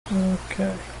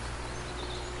Okay.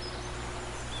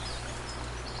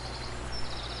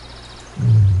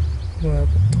 Level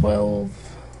 12.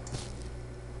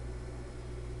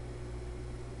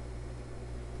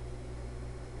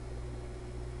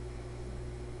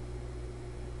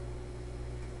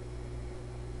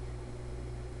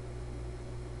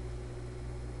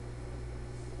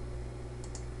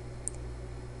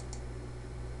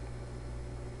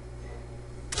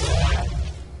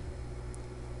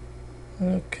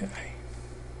 Okay.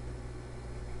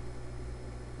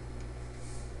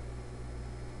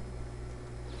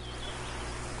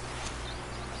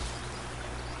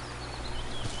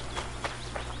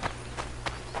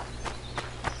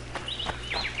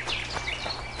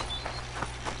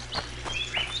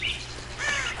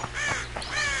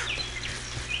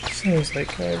 Seems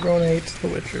like everyone hates the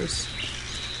Witchers.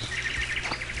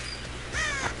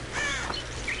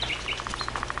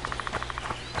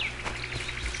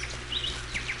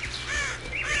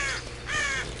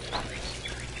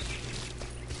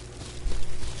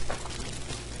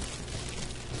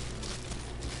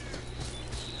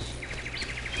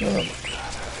 Oh my god.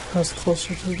 I was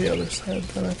closer to the other side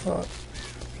than I thought.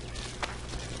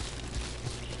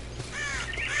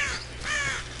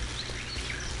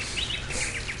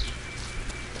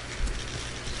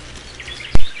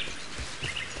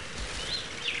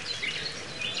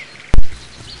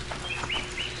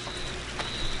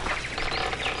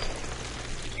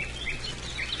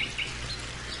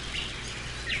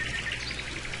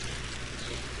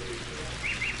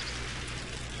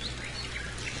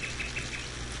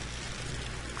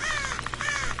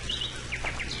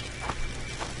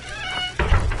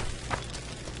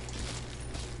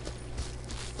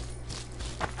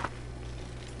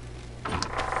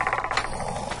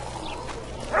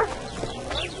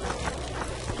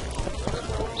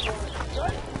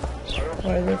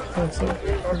 Why are they playing so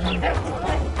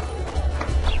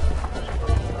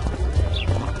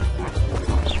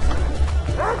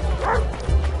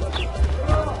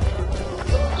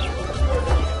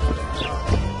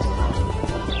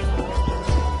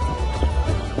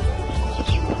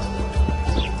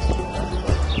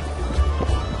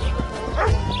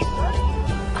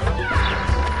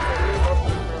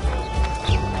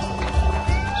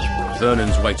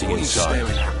Vernon's waiting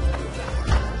inside.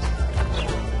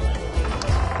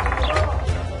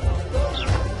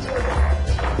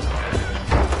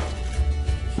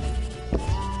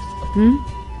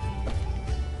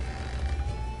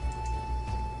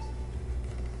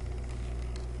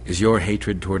 Is your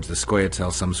hatred towards the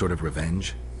Scoia'tael some sort of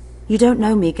revenge? You don't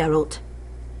know me, Geralt.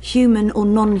 Human or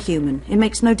non-human, it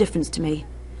makes no difference to me.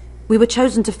 We were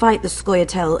chosen to fight the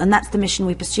Scoia'tael, and that's the mission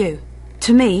we pursue.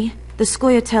 To me, the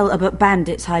Scoia'tael are but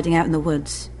bandits hiding out in the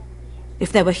woods.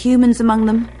 If there were humans among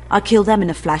them, I'd kill them in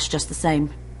a flash just the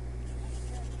same.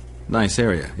 Nice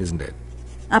area, isn't it?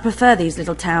 I prefer these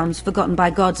little towns, forgotten by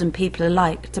gods and people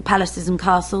alike, to palaces and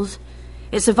castles.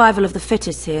 It's survival of the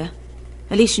fittest here.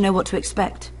 At least you know what to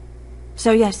expect.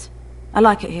 So yes, I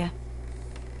like it here.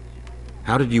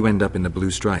 How did you end up in the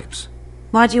Blue Stripes?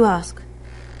 Why do you ask?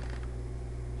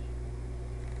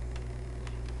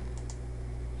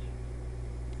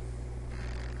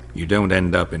 You don't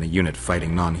end up in a unit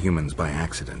fighting non-humans by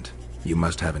accident. You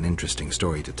must have an interesting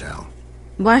story to tell.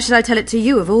 Why should I tell it to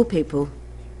you, of all people?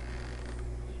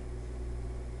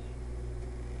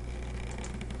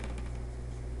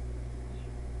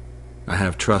 I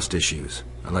have trust issues.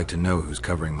 I like to know who's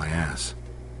covering my ass.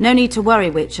 No need to worry,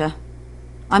 Witcher.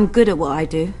 I'm good at what I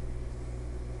do.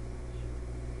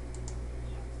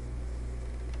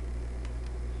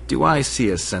 Do I see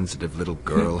a sensitive little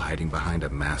girl hiding behind a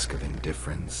mask of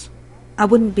indifference? I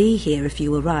wouldn't be here if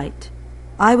you were right.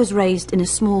 I was raised in a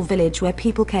small village where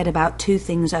people cared about two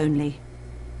things only.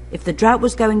 If the drought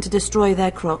was going to destroy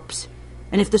their crops,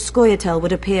 and if the Scoia'tael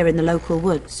would appear in the local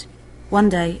woods. One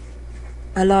day,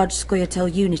 a large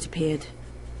Scoia'tael unit appeared.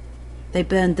 They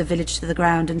burned the village to the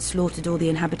ground and slaughtered all the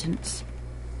inhabitants.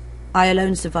 I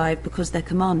alone survived because their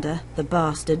commander, the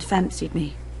bastard, fancied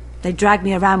me. They dragged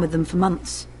me around with them for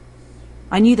months.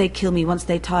 I knew they'd kill me once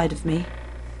they tired of me.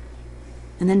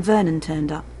 And then Vernon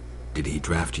turned up. Did he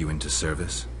draft you into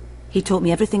service? He taught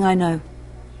me everything I know.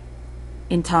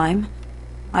 In time,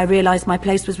 I realized my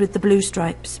place was with the Blue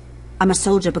Stripes. I'm a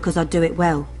soldier because I do it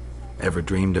well. Ever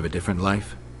dreamed of a different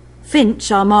life?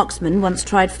 Finch, our marksman, once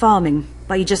tried farming,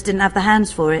 but he just didn't have the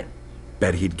hands for it.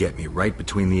 Bet he'd get me right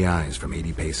between the eyes from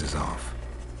 80 paces off.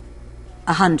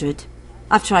 100.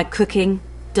 I've tried cooking,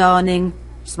 darning,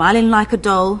 smiling like a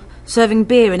doll, serving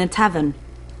beer in a tavern.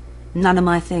 None of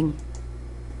my thing.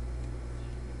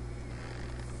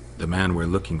 The man we're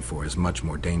looking for is much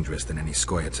more dangerous than any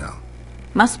Scoia'tael.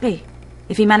 Must be.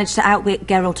 If he managed to outwit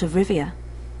Geralt of Rivia.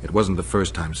 It wasn't the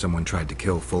first time someone tried to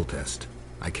kill Foltest.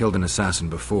 I killed an assassin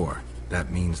before.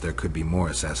 That means there could be more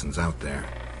assassins out there.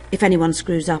 If anyone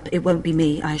screws up, it won't be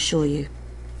me, I assure you.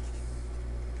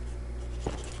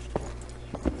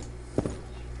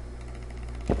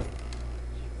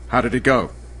 How did it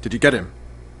go? Did you get him?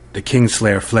 The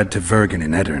Kingslayer fled to Vergen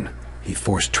in Edirn. He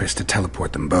forced Triss to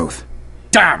teleport them both.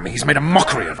 Damn, he's made a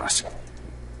mockery of us!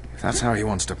 If that's how he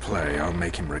wants to play, I'll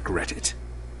make him regret it.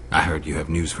 I heard you have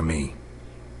news for me.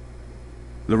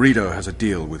 Loredo has a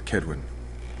deal with Kaedwen.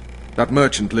 That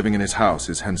merchant living in his house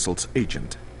is Henselt's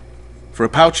agent. For a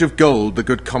pouch of gold, the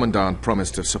good Commandant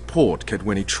promised to support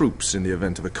Kaedweni troops in the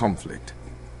event of a conflict.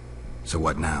 So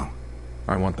what now?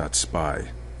 I want that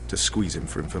spy, to squeeze him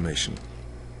for information.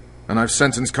 And I've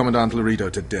sentenced Commandant Loredo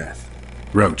to death.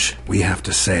 Roach, we have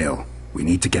to sail. We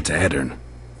need to get to Edirn.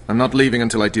 I'm not leaving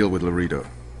until I deal with Loredo.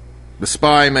 The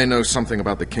spy may know something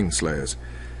about the Kingslayers.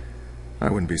 I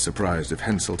wouldn't be surprised if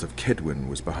Henselt of Kaedwen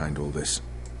was behind all this.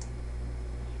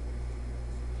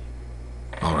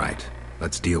 All right,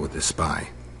 let's deal with this spy.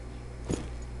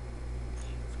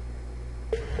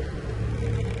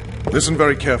 Listen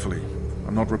very carefully.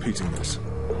 I'm not repeating this.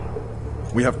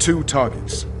 We have 2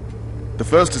 targets. The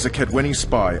first is a Kaedweni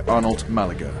spy, Arnold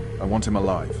Malaga. I want him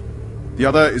alive. The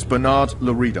other is Bernard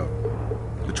Loredo,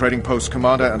 the trading post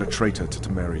commander and a traitor to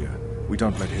Temeria. We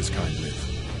don't let his kind live.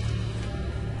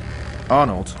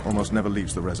 Arnold almost never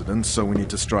leaves the residence, so we need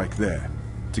to strike there.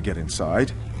 To get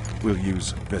inside, we'll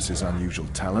use Vess's unusual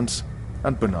talents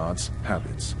and Bernard's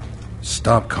habits.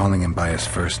 Stop calling him by his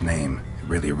first name. It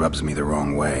really rubs me the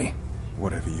wrong way.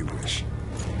 Whatever you wish.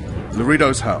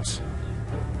 Loredo's house.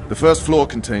 The first floor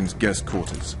contains guest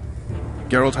quarters.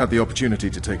 Geralt had the opportunity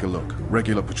to take a look.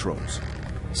 Regular patrols.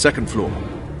 Second floor.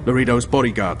 Loredo's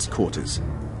bodyguards' quarters.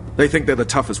 They think they're the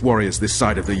toughest warriors this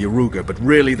side of the Yaruga, but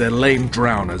really they're lame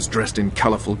drowners dressed in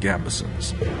colorful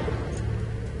gambesons.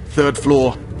 Third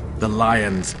floor, the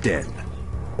Lion's Den.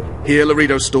 Here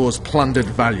Loredo stores plundered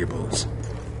valuables.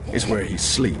 It's where he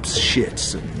sleeps,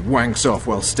 shits, and wanks off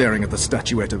while staring at the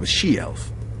statuette of a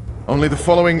she-elf. Only the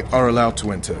following are allowed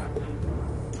to enter.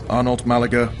 Arnold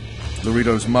Malaga,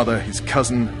 Loredo's mother, his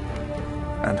cousin,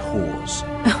 and whores.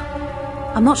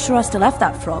 I'm not sure I still have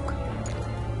that frog.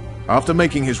 After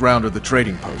making his round of the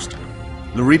trading post,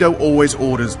 Loredo always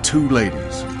orders 2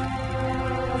 ladies.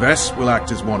 Vess will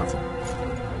act as one of them.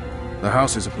 The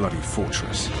house is a bloody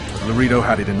fortress. Loredo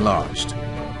had it enlarged.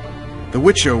 The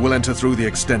Witcher will enter through the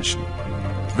extension.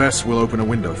 Vess will open a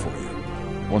window for you.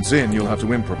 Once in, you'll have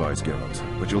to improvise,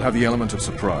 Geralt, but you'll have the element of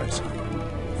surprise.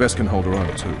 Vess can hold her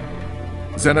own, too.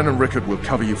 Zenon and Rickard will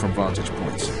cover you from vantage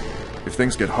points. If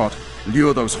things get hot,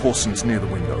 lure those horsens near the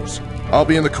windows. I'll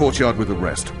be in the courtyard with the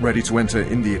rest, ready to enter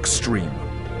in the extreme.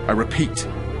 I repeat,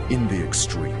 in the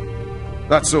extreme.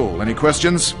 That's all. Any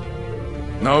questions?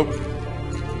 No?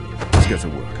 Let's get to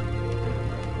work.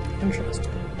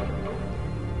 Interesting.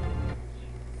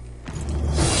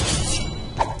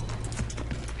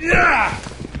 Yeah!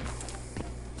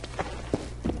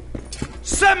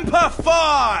 Semper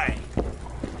Fi!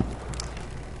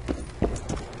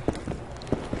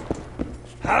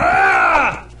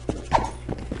 Ah!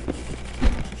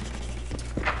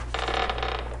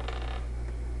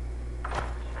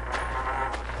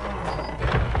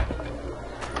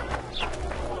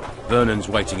 Vernon's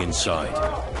waiting inside.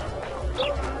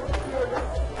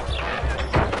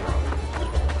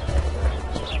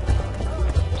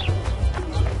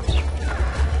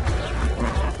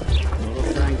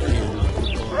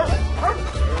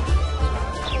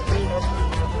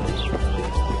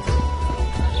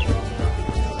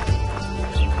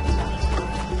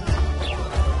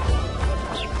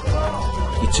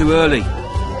 You're too early.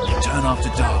 Turn after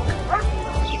dark.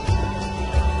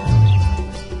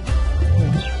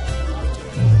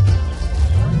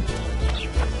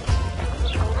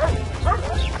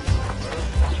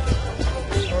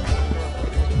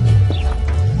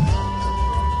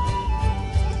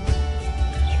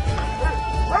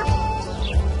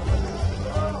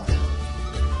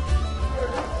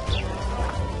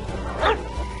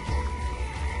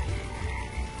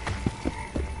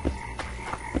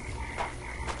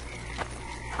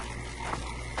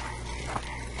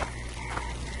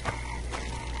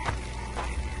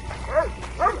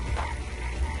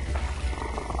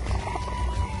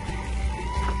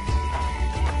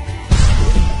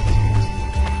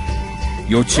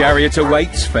 Your chariot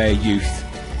awaits, fair youth.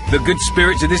 The good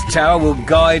spirits of this tower will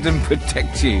guide and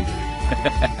protect you.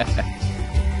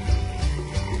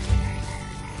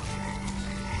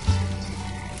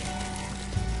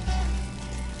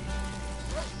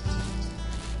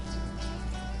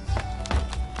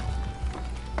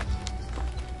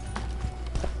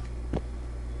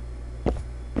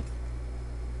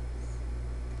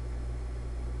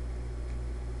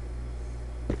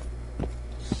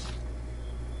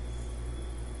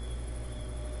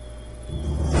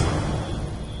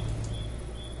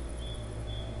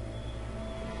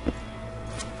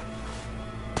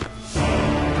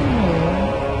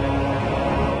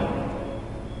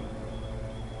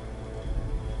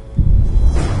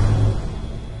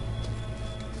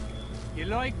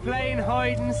 like playing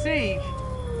hide and seek?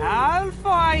 I'll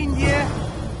find you.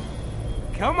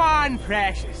 Come on,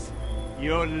 precious.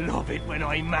 You'll love it when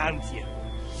I mount you.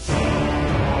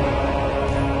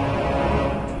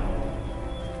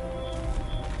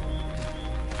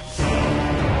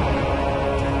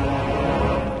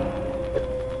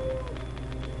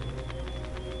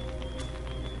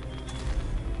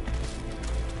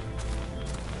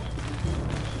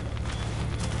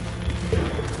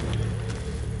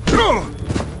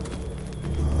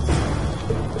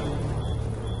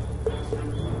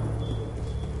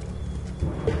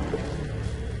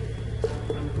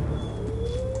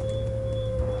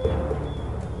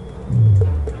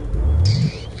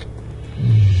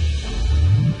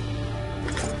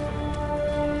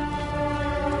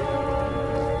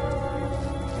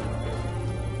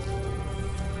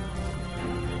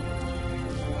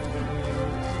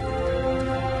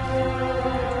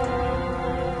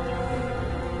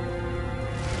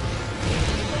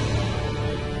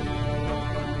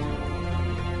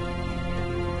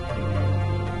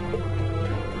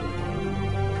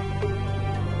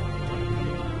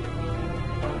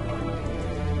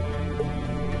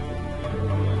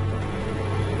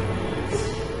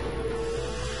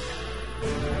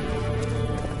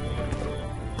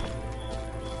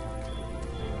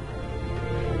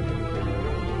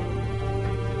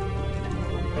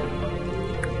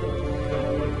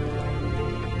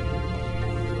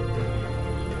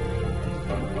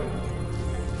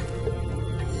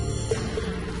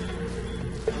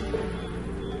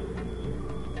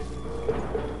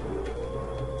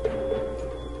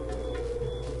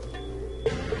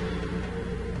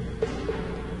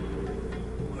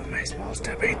 Supposed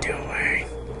to be doing?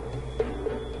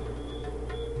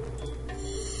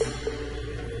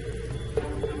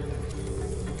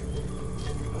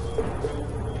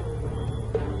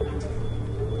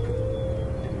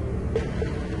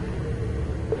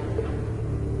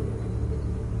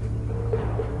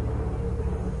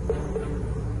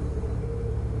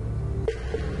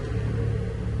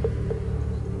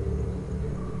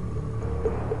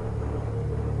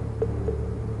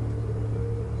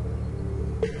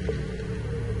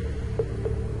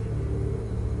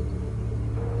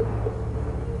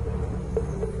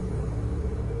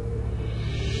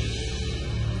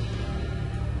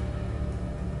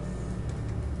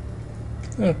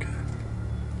 Okay.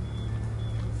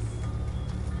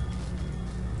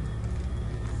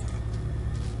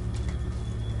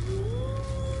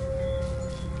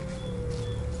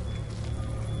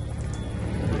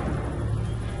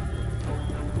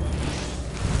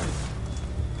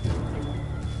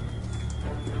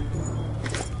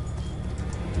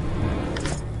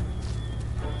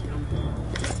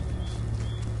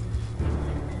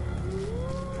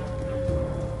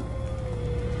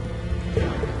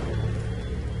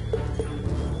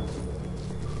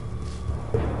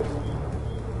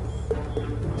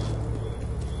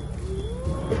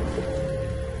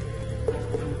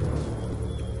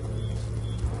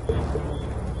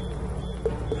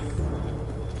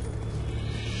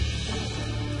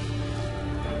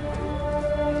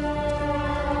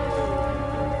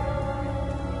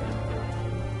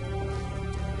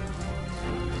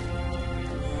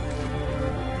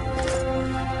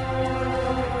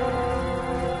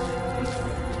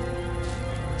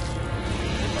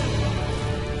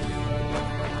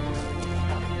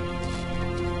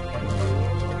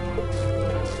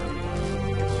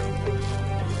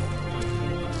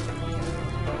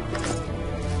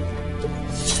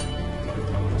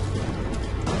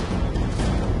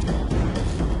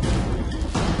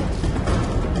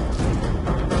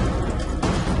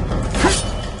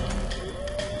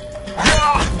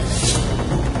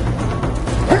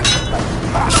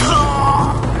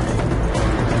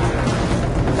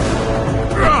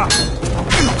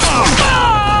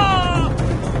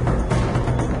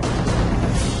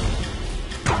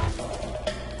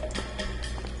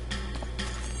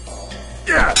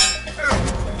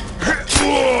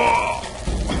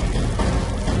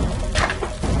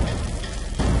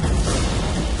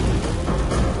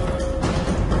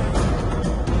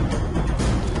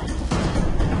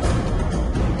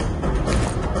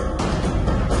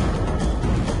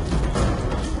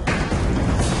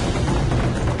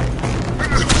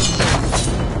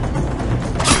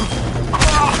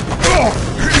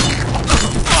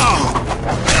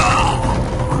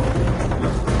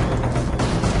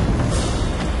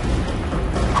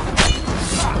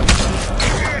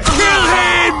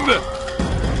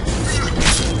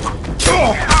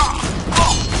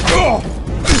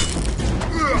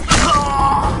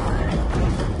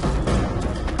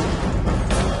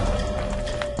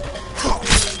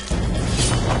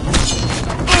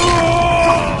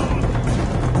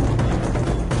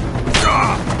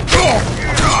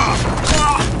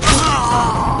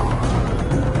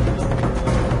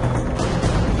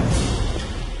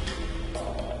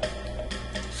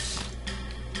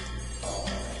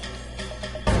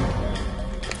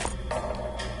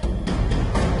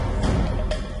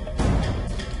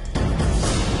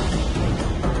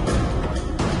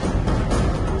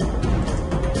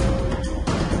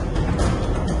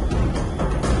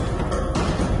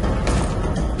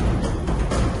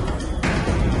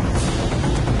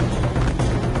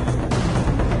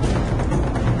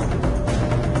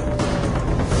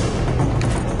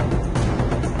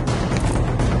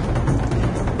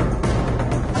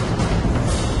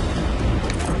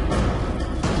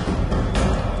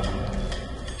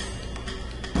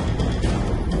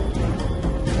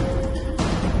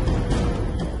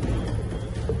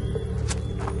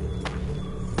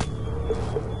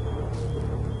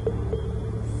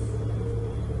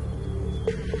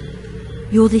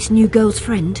 You're this new girl's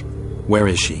friend? Where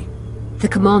is she? The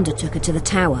commander took her to the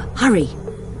tower. Hurry!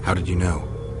 How did you know?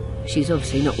 She's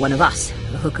obviously not one of us.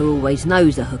 The hooker always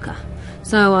knows a hooker.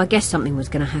 So I guess something was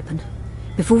going to happen.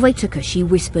 Before they took her, she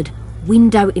whispered,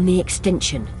 "Window in the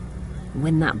extension." And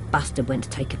when that bastard went to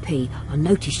take a pee, I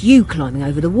noticed you climbing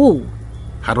over the wall.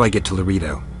 How do I get to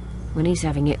Laredo? When he's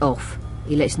having it off,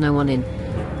 he lets no one in.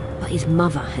 But his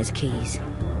mother has keys.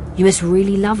 You must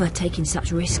really love her taking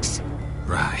such risks.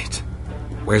 Right.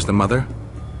 Where's the mother?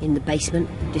 In the basement,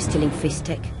 distilling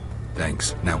Fistech.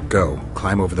 Thanks. Now go.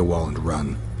 Climb over the wall and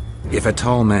run. If a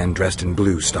tall man dressed in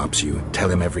blue stops you, tell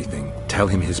him everything. Tell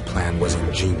him his plan was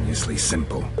ingeniously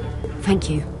simple. Thank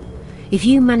you. If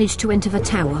you manage to enter the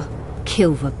tower,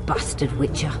 kill the bastard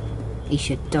Witcher. He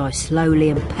should die slowly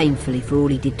and painfully for all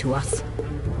he did to us.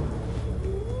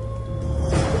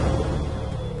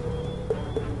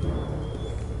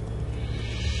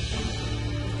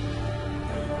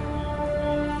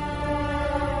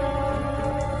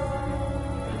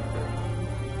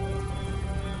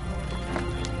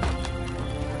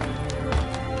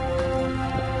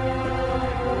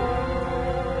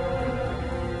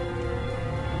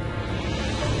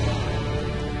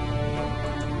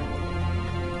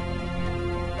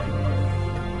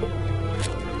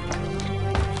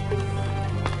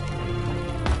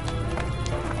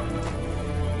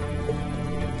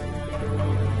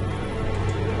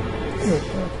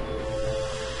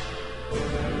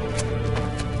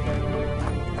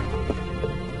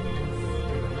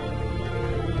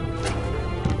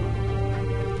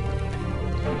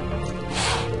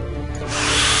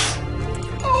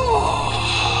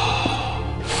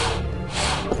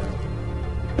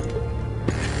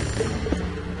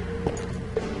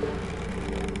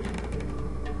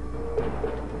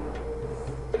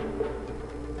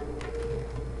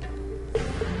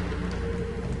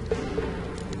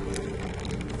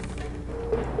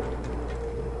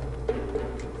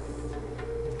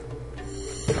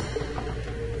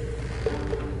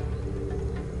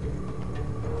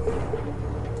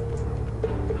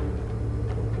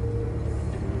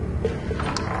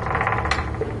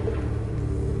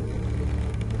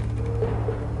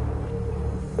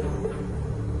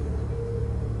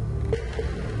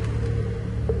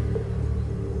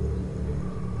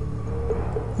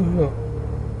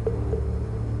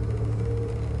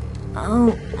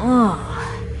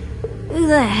 Who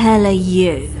the hell are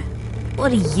you? What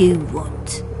do you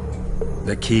want?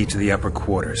 The key to the upper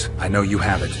quarters. I know you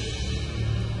have it.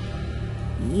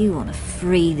 You want to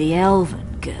free the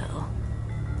elven girl.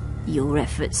 Your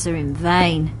efforts are in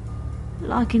vain.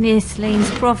 Like in Ithleen's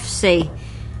prophecy,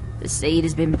 the seed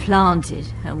has been planted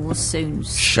and will soon...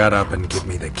 Shut up and give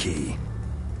me the key.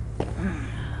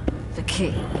 The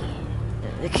key.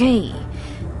 The key.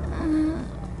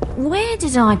 Where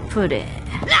did I put it?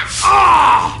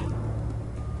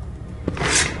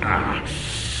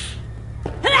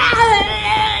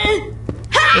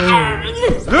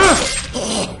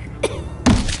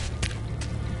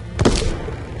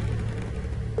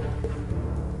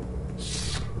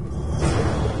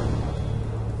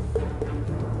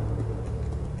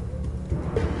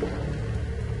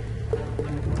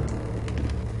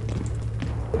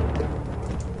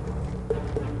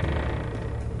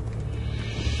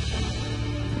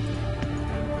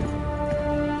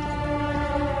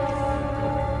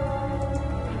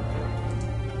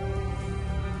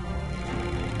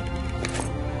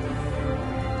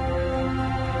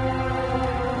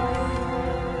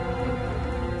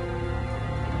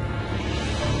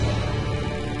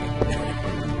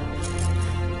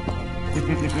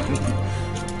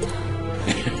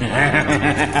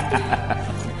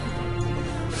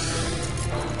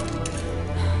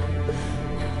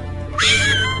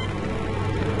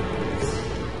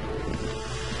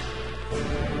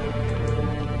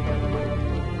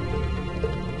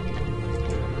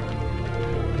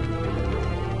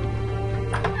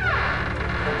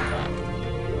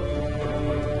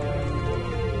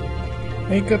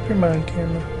 Make up your mind,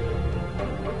 camera.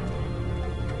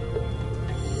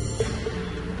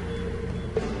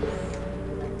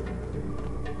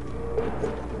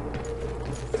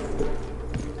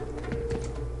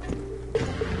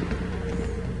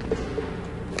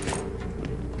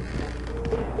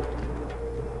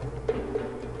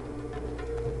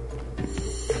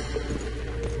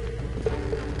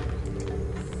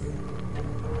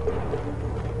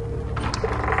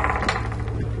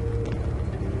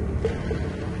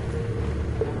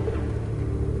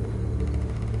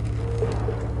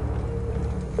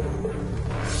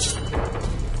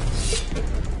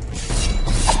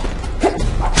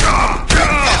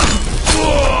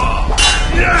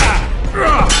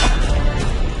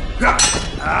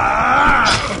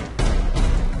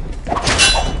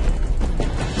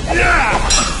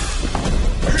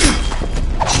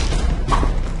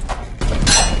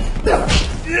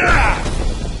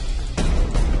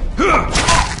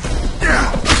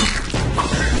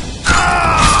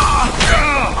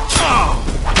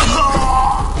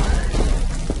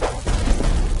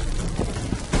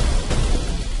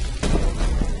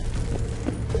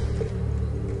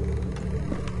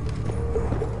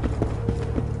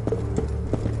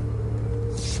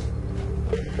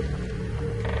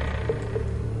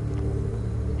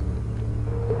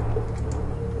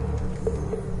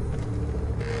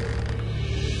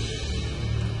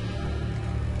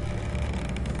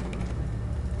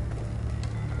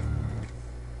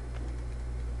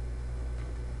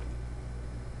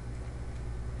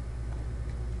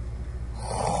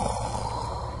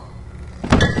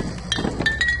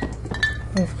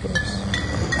 Of course.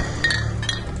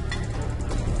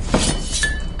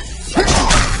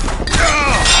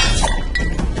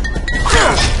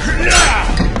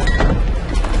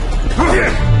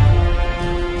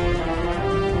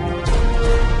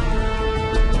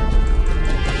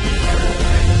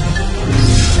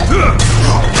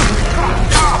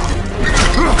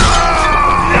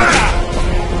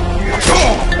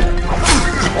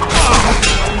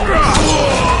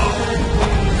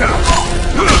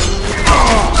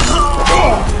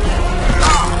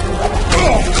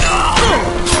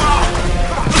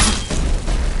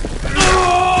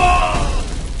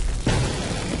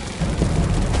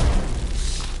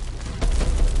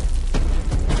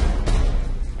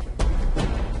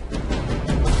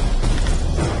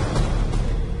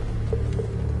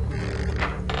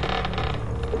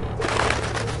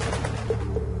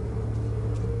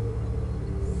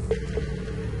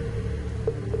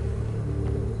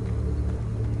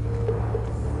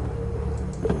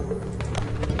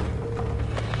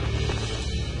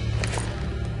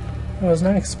 I was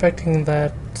not expecting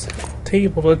that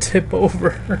table to tip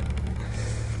over.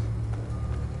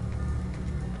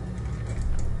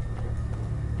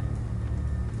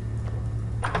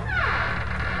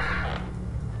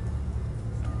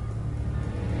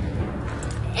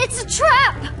 It's a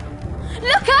trap!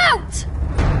 Look out!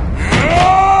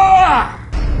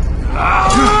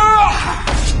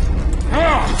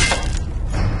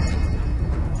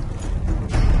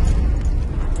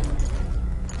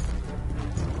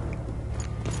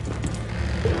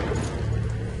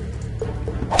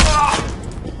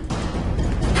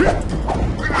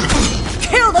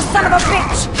 Kill the son of a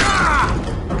bitch!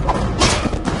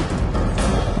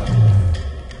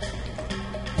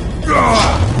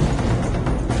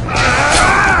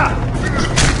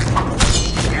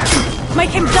 Make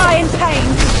him die in pain!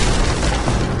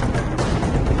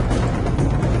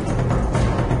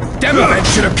 Demomed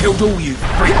should have killed all you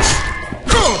freaks!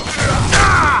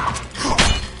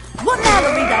 What now,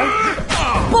 Laredo?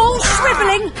 Balls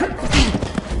shriveling!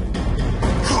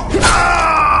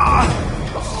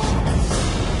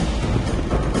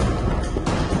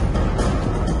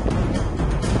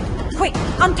 Quick,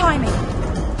 untie me!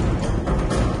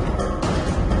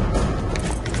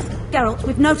 Geralt,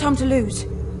 we've no time to lose.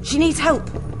 She needs help.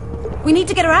 We need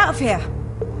to get her out of here.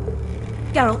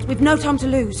 Geralt, we've no time to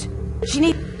lose. She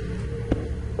needs...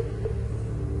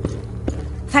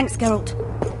 Thanks, Geralt.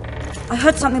 I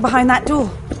heard something behind that door.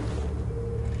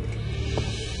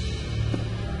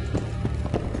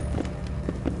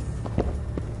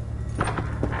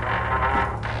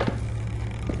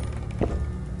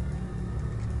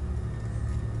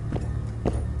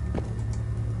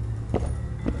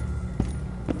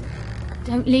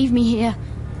 Don't leave me here.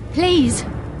 Please.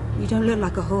 You don't look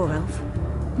like a whore elf.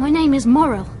 My name is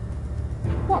Morrill.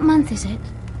 What month is it?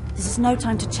 This is no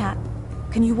time to chat.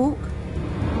 Can you walk?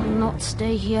 I'll not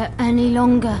stay here any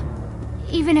longer.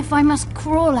 Even if I must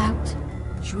crawl out.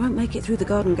 She won't make it through the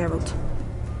garden, Geralt.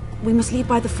 We must lead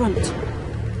by the front.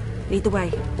 Lead the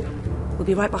way. We'll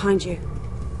be right behind you.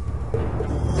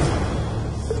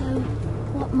 So,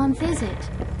 what month is it?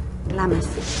 Lammas.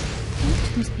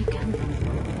 Autumn's begun.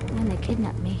 When they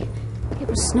kidnapped me, it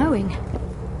was snowing.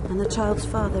 And the child's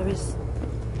father is...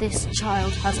 This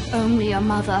child has only a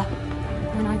mother.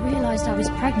 When I realized I was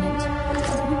pregnant,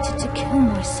 I wanted to kill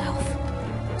myself.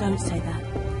 Don't say that.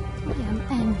 I am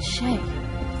Anne Shea.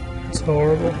 It's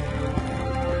horrible.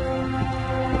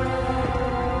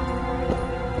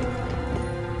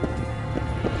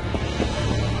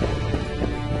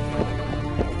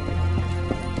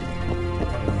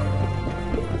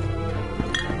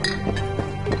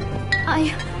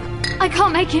 I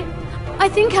can't make it. I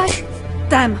think I...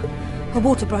 Damn! Her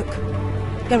water broke.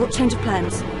 Geralt, change of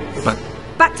plans. But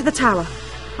Back to the tower.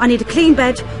 I need a clean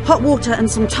bed, hot water and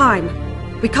some time.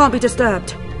 We can't be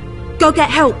disturbed. Go get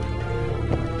help!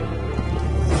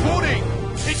 Warning!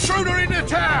 Intruder in the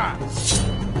tower!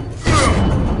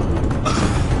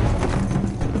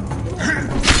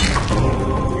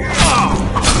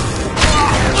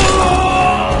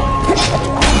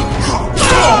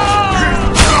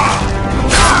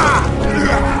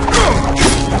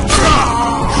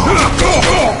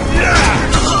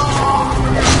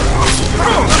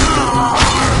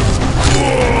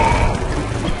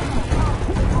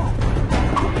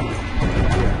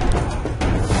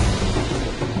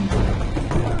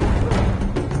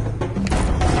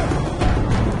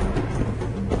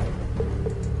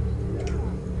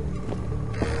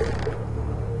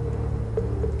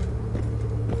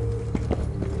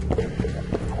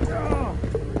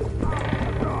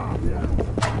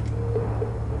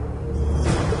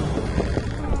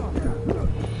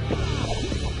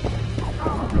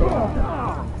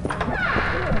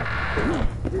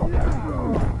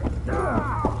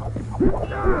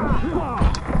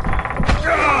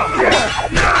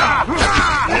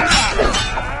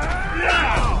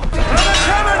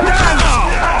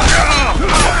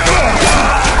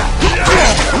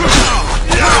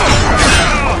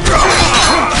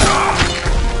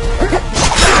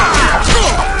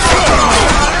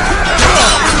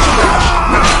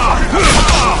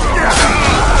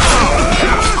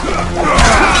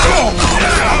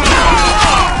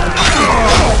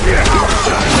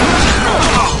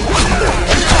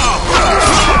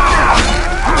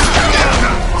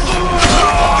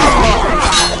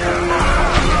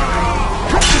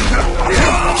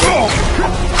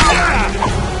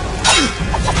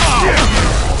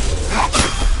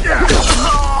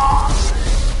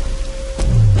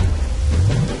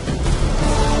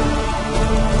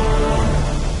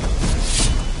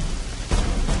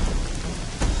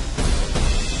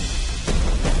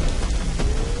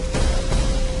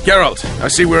 Geralt, I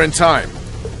see we're in time.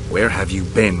 Where have you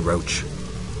been, Roach?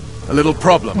 A little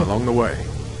problem along the way.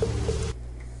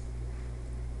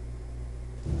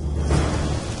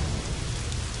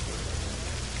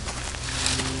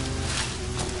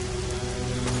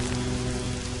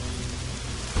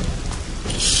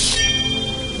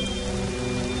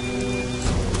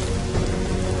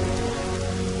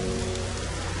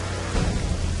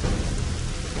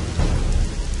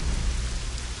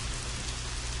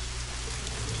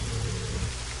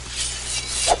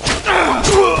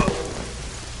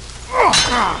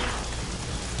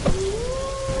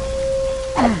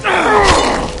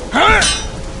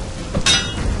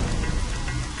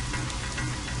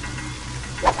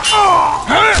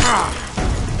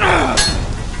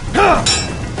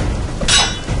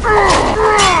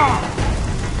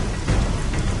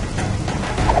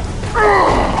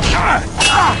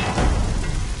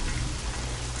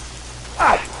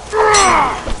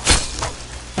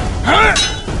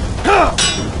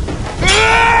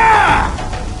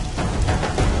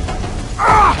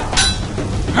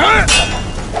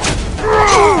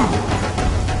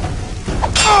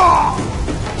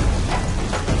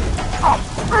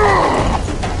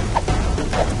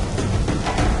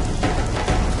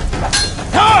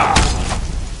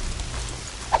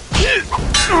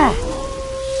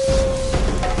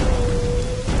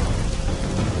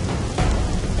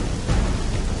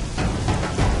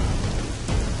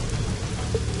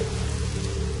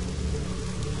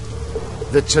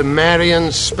 The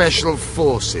Temerian Special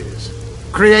Forces,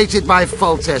 created by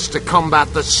Foltest to combat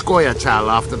the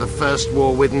Scoia'tael after the First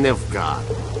War with Nilfgaard.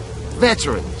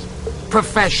 Veterans,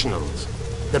 professionals,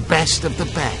 the best of the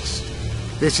best.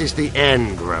 This is the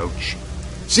end, Roach.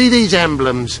 See these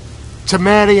emblems?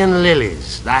 Temerian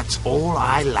lilies, that's all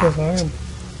I lacked.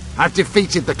 I've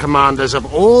defeated the commanders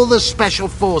of all the Special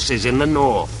Forces in the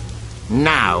north.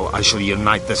 Now I shall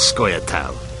unite the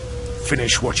Scoia'tael.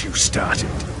 Finish what you started.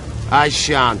 I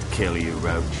shan't kill you,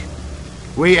 Roach.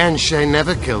 We Enshe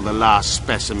never kill the last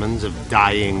specimens of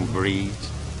dying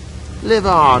breeds. Live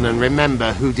on and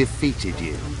remember who defeated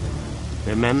you.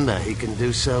 Remember he can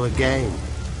do so again.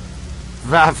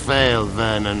 Vafail,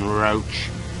 Vernon Roach.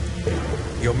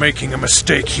 You're making a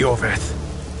mistake, Hjorveth.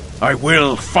 I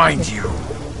will find you.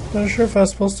 Not sure if I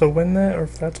was supposed to win that or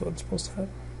if that's what's supposed to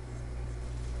happen.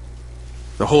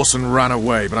 The Whoreson ran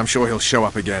away, but I'm sure he'll show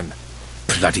up again.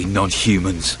 Bloody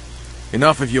non-humans.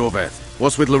 Enough of Hjorveth.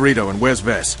 What's with Loredo and where's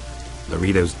Ves?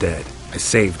 Loredo's dead. I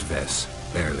saved Ves.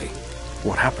 Barely.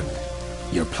 What happened?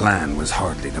 Your plan was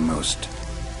hardly the most.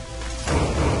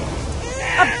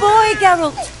 A boy,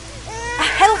 Geralt! A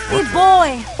healthy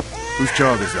boy! Whose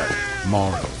child is that?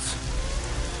 Morals.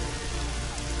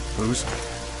 Whose?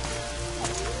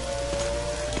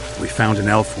 We found an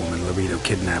elf woman Laredo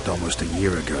kidnapped almost a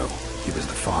year ago. He was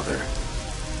the father.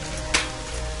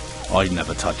 I'd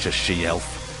never touch a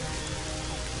she-elf.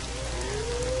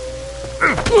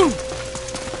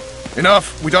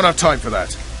 Enough! We don't have time for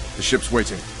that. The ship's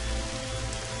waiting.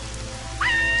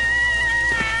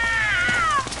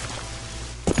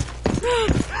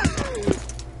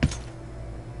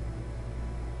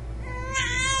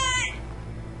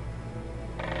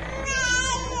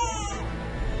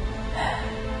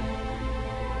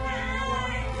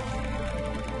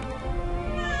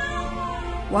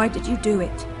 Why did you do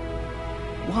it?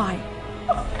 Why?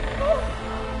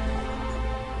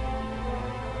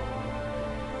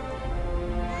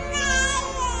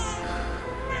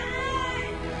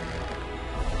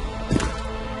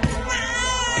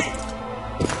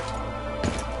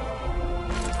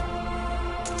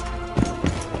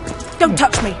 Don't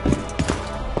touch me!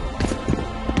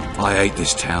 I hate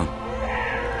this town.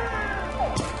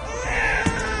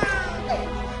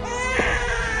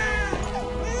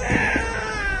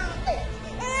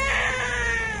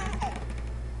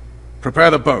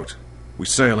 Prepare the boat. We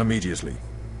sail immediately.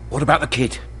 What about the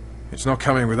kid? It's not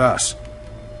coming with us.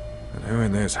 And who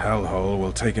in this hellhole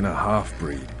will take in a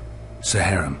half-breed?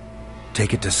 Saharim.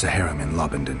 Take it to Saharim in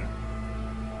Lobendon.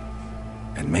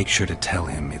 And make sure to tell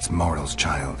him it's Morrel's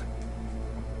child.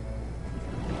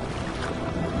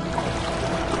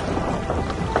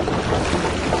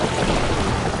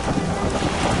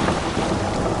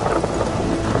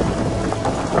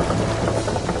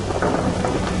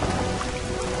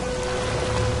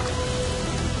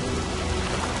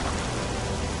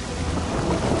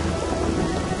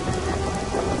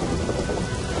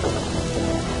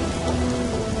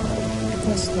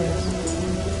 That's nice.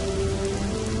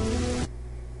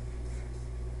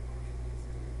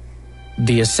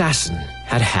 The assassin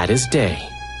had had his day.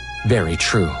 Very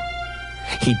true.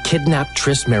 He'd kidnapped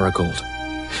Triss Merigold.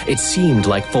 It seemed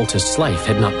like Foltest's life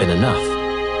had not been enough.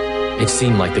 It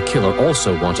seemed like the killer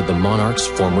also wanted the Monarch's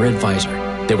former advisor.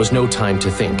 There was no time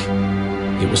to think.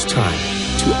 It was time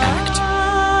to act.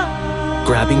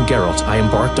 Grabbing Geralt, I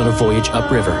embarked on a voyage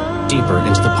upriver, deeper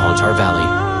into the Pontar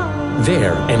Valley.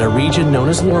 There, in a region known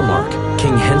as Lormark,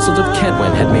 King Henselt of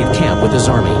Kedwen had made camp with his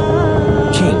army.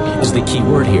 King is the key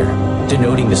word here,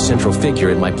 denoting the central figure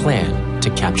in my plan to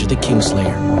capture the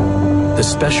Kingslayer. The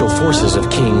special forces of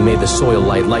King made the soil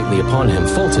light lightly upon him.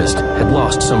 Foltest had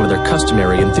lost some of their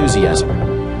customary enthusiasm,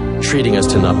 treating us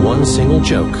to not one single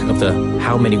joke of the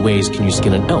how many ways can you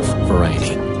skin an elf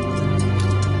variety.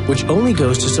 Which only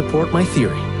goes to support my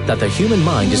theory that the human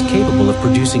mind is capable of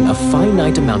producing a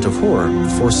finite amount of horror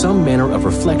before some manner of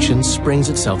reflection springs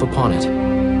itself upon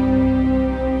it.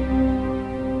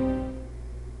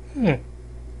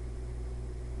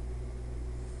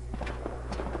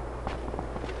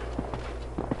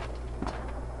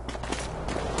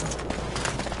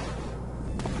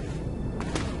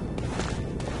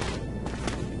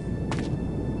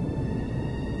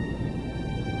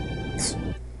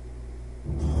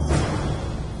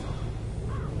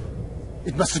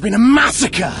 It must have been a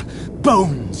massacre!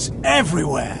 Bones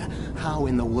everywhere! How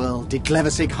in the world did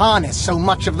Glevissig harness so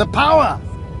much of the power?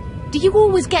 Do you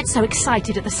always get so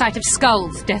excited at the sight of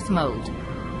skulls, Deathmold?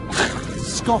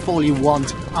 Scoff all you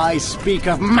want. I speak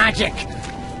of magic!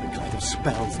 The kind of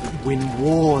spells that win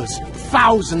wars.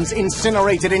 Thousands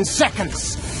incinerated in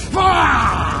seconds!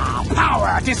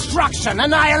 Power, destruction,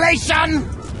 annihilation!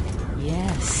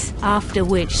 Yes, after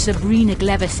which Sabrina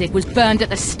Glevissig was burned at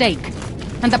the stake.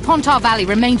 And the Pontar Valley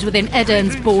remains within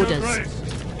Aedirn's borders.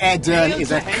 Aedirn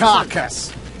is a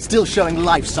carcass. Still showing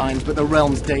life signs, but the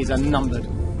realm's days are numbered.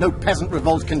 No peasant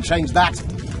revolt can change that.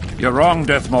 You're wrong,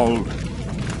 Deathmold.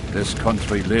 This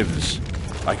country lives.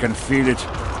 I can feel it.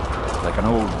 Like an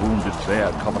old wounded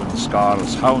bear covered in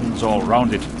scars, hounds all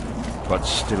round it, but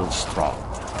still strong.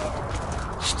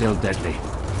 Still deadly.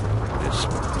 This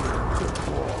will be a good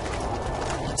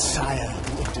war. Sire,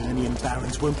 the Aedirnian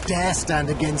barons won't dare stand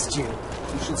against you.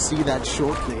 You shall see that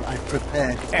shortly. I've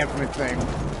prepared everything.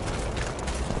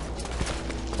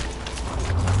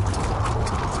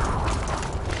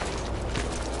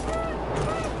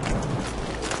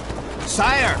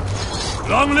 Sire!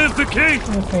 Long live the king!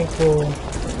 I think we'll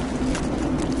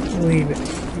leave it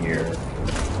here.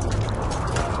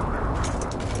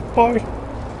 Bye.